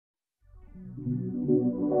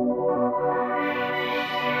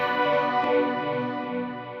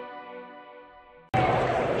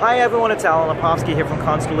Hi everyone, it's Alan Lepofsky here from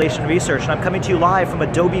Constellation Research, and I'm coming to you live from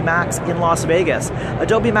AdobeMAX in Las Vegas.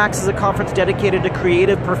 AdobeMAX is a conference dedicated to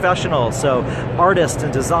creative professionals, so artists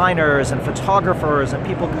and designers and photographers and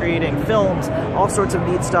people creating films, all sorts of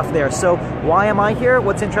neat stuff there. So why am I here?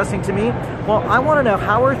 What's interesting to me? Well, I want to know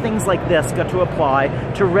how are things like this going to apply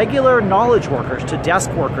to regular knowledge workers, to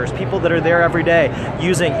desk workers, people that are there every day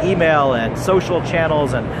using email and social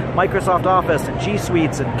channels and Microsoft Office and G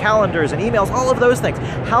Suites and calendars and emails, all of those things.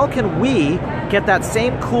 How can we get that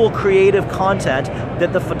same cool creative content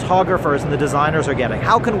that the photographers and the designers are getting?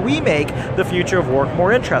 How can we make the future of work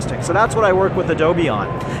more interesting? So that's what I work with Adobe on.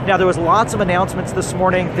 Now, there was lots of announcements this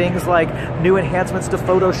morning, things like new enhancements to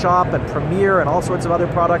Photoshop and Premiere and all sorts of other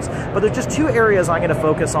products, but there's just two areas I'm going to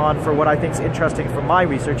focus on for what I think is interesting from my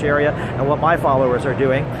research area and what my followers are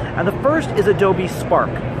doing. And the first is Adobe Spark.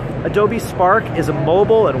 Adobe Spark is a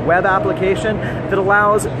mobile and web application that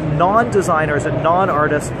allows non-designers and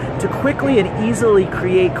non-artists to quickly and easily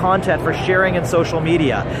create content for sharing in social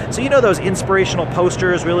media. So you know those inspirational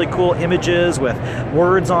posters, really cool images with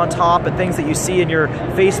words on top and things that you see in your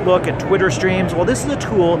Facebook and Twitter streams? Well, this is a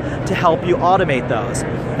tool to help you automate those.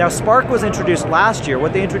 Now, Spark was introduced last year.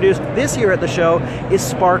 What they introduced this year at the show is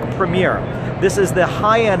Spark Premiere. This is the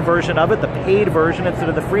high-end version of it, the paid version instead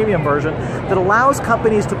of the freemium version, that allows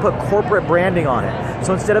companies to put corporate branding on it.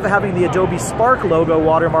 So instead of having the Adobe Spark logo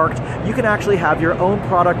watermarked, you can actually have your own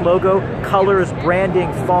product logo, colors,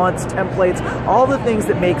 branding, fonts, templates, all the things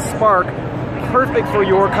that make Spark perfect for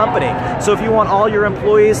your company. So if you want all your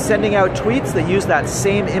employees sending out tweets that use that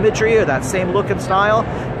same imagery or that same look and style,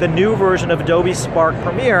 the new version of Adobe Spark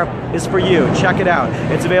Premiere is for you. Check it out.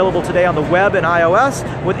 It's available today on the web and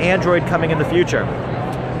iOS, with Android coming in the future.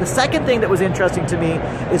 The second thing that was interesting to me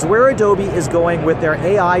is where Adobe is going with their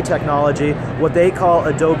AI technology, what they call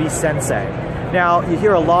Adobe Sensei. Now, you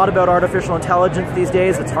hear a lot about artificial intelligence these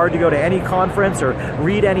days. It's hard to go to any conference or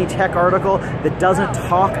read any tech article that doesn't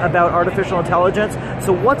talk about artificial intelligence.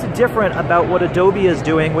 So what's different about what Adobe is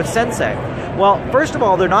doing with Sensei? Well, first of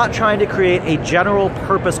all, they're not trying to create a general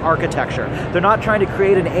purpose architecture. They're not trying to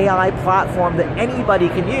create an AI platform that anybody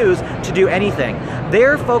can use to do anything.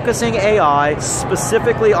 They're focusing AI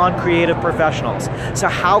specifically on creative professionals. So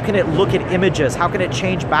how can it look at images? How can it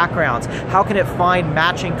change backgrounds? How can it find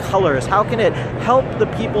matching colors? How can it help the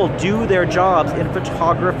people do their jobs in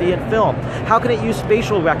photography and film? How can it use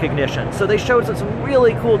facial recognition? So they showed us some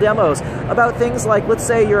really cool demos about things like, let's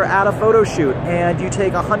say you're at a photo shoot and you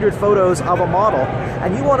take 100 photos of a model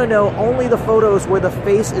and you want to know only the photos where the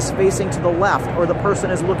face is facing to the left or the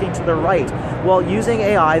person is looking to the right. Well, using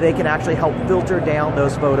AI, they can actually help filter down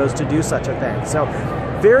those photos to do such a thing. So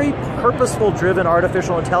very purposeful driven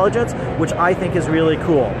artificial intelligence, which I think is really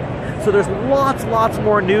cool. So there's lots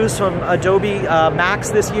more news from Adobe Max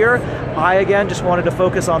this year. I, again, just wanted to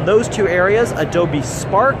focus on those two areas, Adobe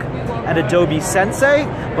Spark and Adobe Sensei,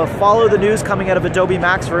 but follow the news coming out of Adobe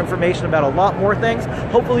Max for information about a lot more things.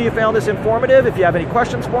 Hopefully you found this informative. If you have any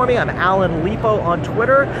questions for me, I'm Alan Lepo on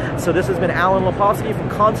Twitter. So this has been Alan Lepofsky from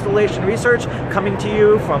Constellation Research, coming to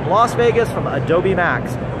you from Las Vegas from Adobe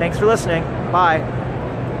Max. Thanks for listening. Bye.